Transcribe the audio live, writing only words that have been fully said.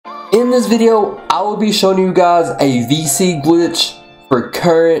In this video, I will be showing you guys a VC glitch for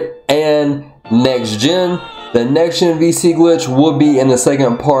current and next gen. The next gen VC glitch will be in the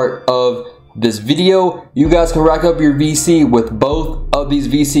second part of this video. You guys can rack up your VC with both of these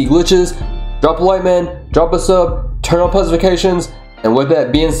VC glitches. Drop a like, man, drop a sub, turn on post notifications, and with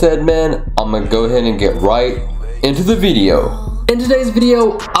that being said, man, I'm gonna go ahead and get right into the video. In today's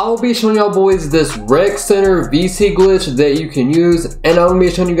video, I'll be showing y'all boys this Rec Center VC glitch that you can use, and I'm gonna be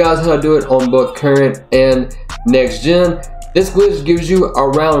showing you guys how to do it on both current and next gen. This glitch gives you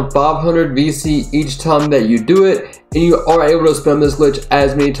around 500 VC each time that you do it, and you are able to spam this glitch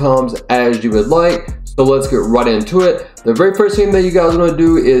as many times as you would like. So let's get right into it. The very first thing that you guys want to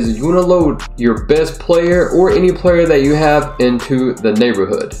do is you want to load your best player or any player that you have into the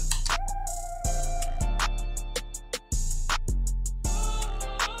neighborhood.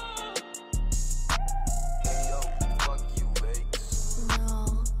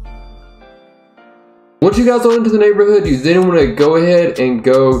 Once you guys go into the neighborhood, you then want to go ahead and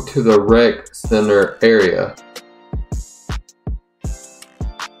go to the Rec Center area.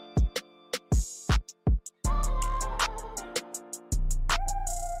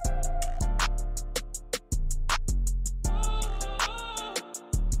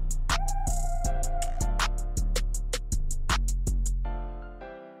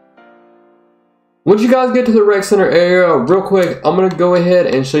 Once you guys get to the Rec Center area, real quick, I'm going to go ahead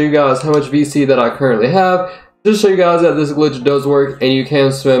and show you guys how much VC that I currently have. Just show you guys that this glitch does work and you can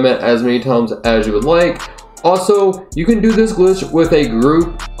spam it as many times as you would like. Also, you can do this glitch with a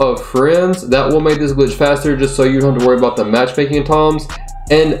group of friends. That will make this glitch faster, just so you don't have to worry about the matchmaking times.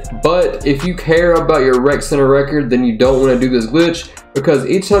 But if you care about your Rec Center record, then you don't want to do this glitch, because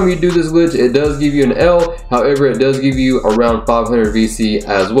each time you do this glitch, it does give you an L. However, it does give you around 500 VC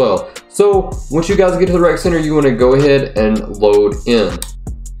as well. So once you guys get to the Rec Center, you want to go ahead and load in.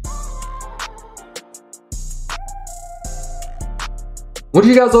 Once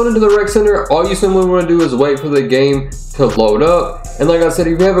you guys load into the Rec Center, all you simply want to do is wait for the game to load up. And like I said,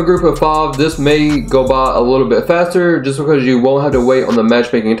 if you have a group of 5, this may go by a little bit faster just because you won't have to wait on the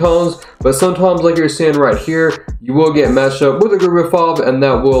matchmaking times. But sometimes, like you're seeing right here, you will get matched up with a group of 5, and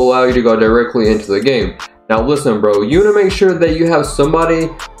that will allow you to go directly into the game. Now listen, bro, you want to make sure that you have somebody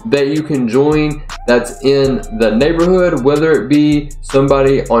that you can join that's in the neighborhood, whether it be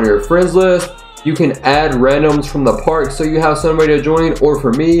somebody on your friends list. You can add randoms from the park so you have somebody to join, or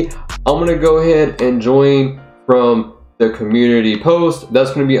for me, I'm going to go ahead and join from the community post. That's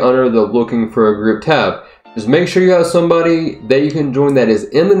going to be under the looking for a group tab. Just make sure you have somebody that you can join that is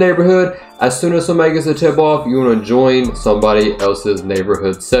in the neighborhood. As soon as somebody gets a tip off, you want to join somebody else's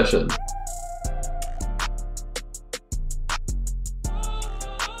neighborhood session.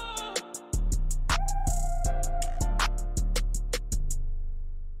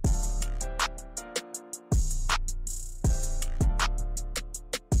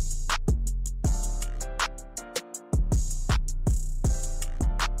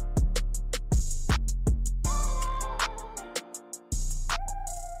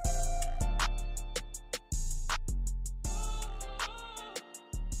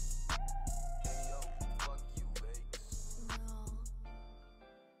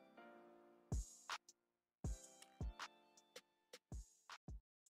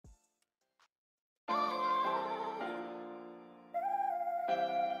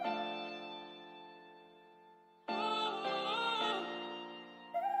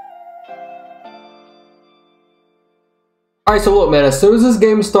 Alright, so look, man, as soon as this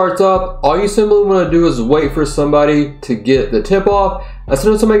game starts up, all you simply want to do is wait for somebody to get the tip off. As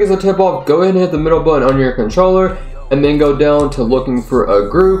soon as somebody gets the tip off, go ahead and hit the middle button on your controller, and then go down to looking for a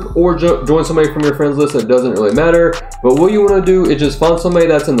group, or join somebody from your friends list. It doesn't really matter. But what you want to do is just find somebody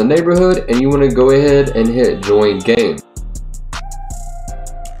that's in the neighborhood, and you want to go ahead and hit join game.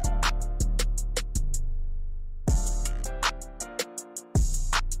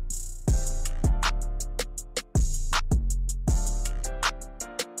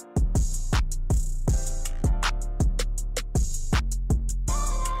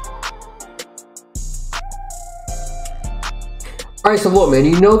 Alright, so look, man,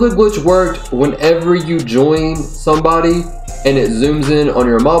 you know the glitch worked whenever you join somebody and it zooms in on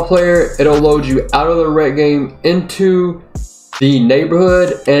your mob player. It'll load you out of the rec game into the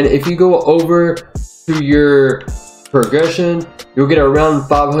neighborhood, and if you go over to your progression, you'll get around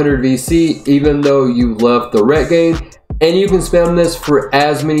 500 VC even though you left the rec game. And you can spam this for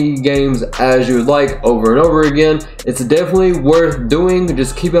as many games as you would like, over and over again. It's definitely worth doing.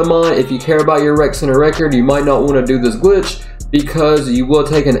 Just keep in mind, if you care about your Rec Center record, you might not want to do this glitch, because you will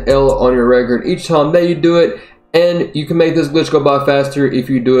take an L on your record each time that you do it. and you can make this glitch go by faster if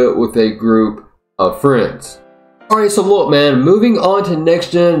you do it with a group of friends. Alright, so look man, moving on to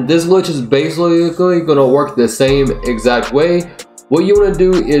next gen, this glitch is basically going to work the same exact way. What you want to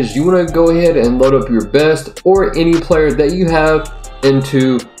do is you want to go ahead and load up your best or any player that you have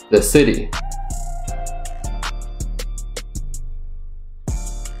into the city.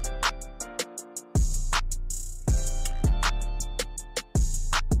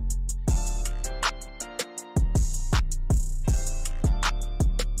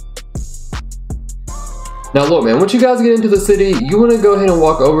 Now look man, once you guys get into the city, you want to go ahead and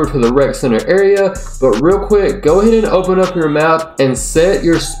walk over to the rec center area, but real quick, go ahead and open up your map and set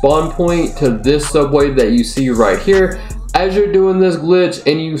your spawn point to this subway that you see right here. As you're doing this glitch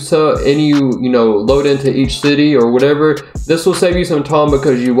and you load into each city or whatever, this will save you some time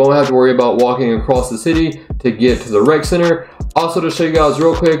because you won't have to worry about walking across the city to get to the rec center. Also, to show you guys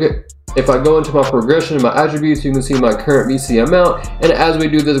real quick, if I go into my progression and my attributes, you can see my current VC amount, and as we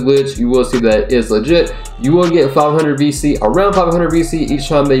do this glitch, you will see that it is legit. You will get 500 VC, around 500 VC each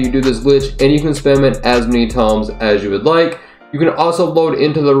time that you do this glitch, and you can spam it as many times as you would like. You can also load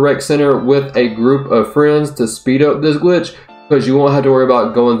into the rec center with a group of friends to speed up this glitch, because you won't have to worry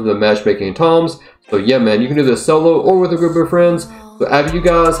about going through the matchmaking times. So yeah man, you can do this solo or with a group of friends. So after you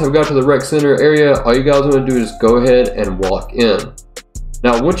guys have got to the rec center area, all you guys want to do is go ahead and walk in.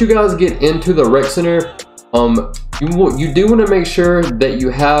 Now, once you guys get into the rec center, you do want to make sure that you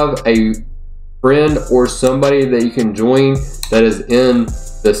have a friend or somebody that you can join that is in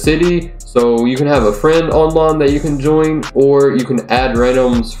the city. So you can have a friend online that you can join, or you can add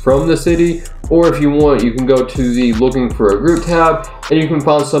randoms from the city, or if you want, you can go to the looking for a group tab and you can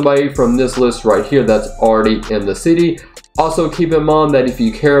find somebody from this list right here that's already in the city. Also keep in mind that if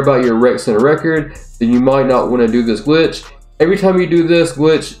you care about your rec center record, then you might not want to do this glitch. Every time you do this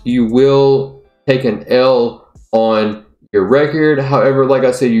glitch, you will take an L on your record. However, like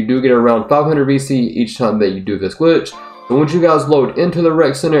I said, you do get around 500 VC each time that you do this glitch. So once you guys load into the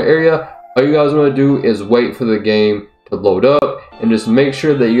rec center area, all you guys want to do is wait for the game to load up and just make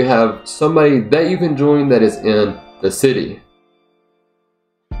sure that you have somebody that you can join that is in the city.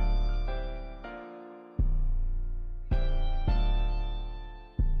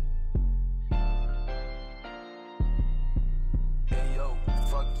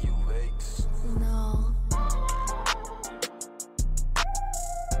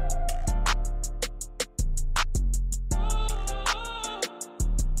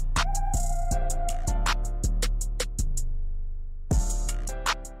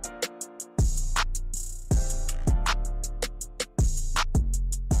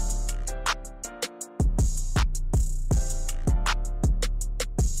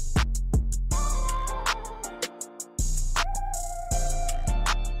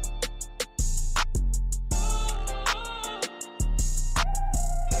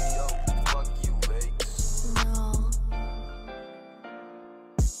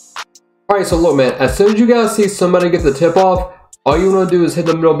 Alright, so look man, as soon as you guys see somebody get the tip off, all you want to do is hit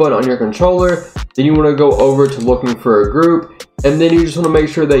the middle button on your controller. Then you want to go over to looking for a group, and then you just want to make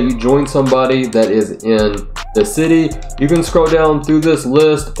sure that you join somebody that is in the city. You can scroll down through this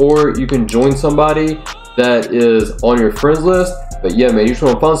list, or you can join somebody that is on your friends list. But yeah man, you just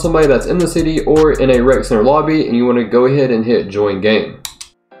want to find somebody that's in the city or in a rec center lobby, and you want to go ahead and hit join game.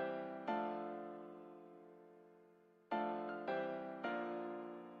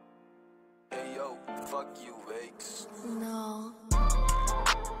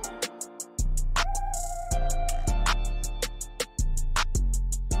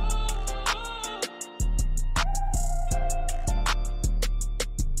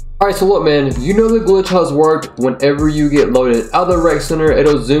 Alright, so look man, you know the glitch has worked. Whenever you get loaded out of the rec center,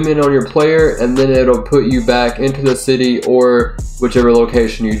 it'll zoom in on your player and then it'll put you back into the city or whichever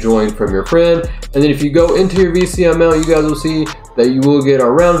location you joined from your friend. And then if you go into your VC amount, you guys will see that you will get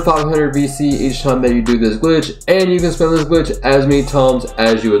around 500 VC each time that you do this glitch, and you can spend this glitch as many times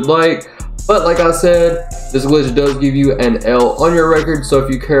as you would like. But like I said, this glitch does give you an L on your record, so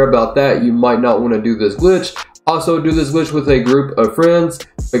if you care about that, you might not want to do this glitch. Also do this glitch with a group of friends,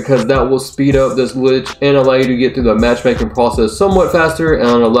 because that will speed up this glitch and allow you to get through the matchmaking process somewhat faster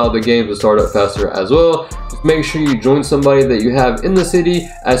and allow the game to start up faster as well. Just make sure you join somebody that you have in the city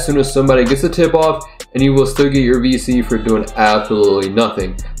as soon as somebody gets the tip off, and you will still get your VC for doing absolutely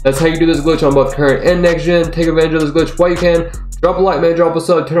nothing. That's how you do this glitch on both current and next gen. Take advantage of this glitch while you can. Drop a like man, drop a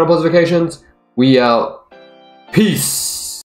sub, turn on post notifications. We out. Peace.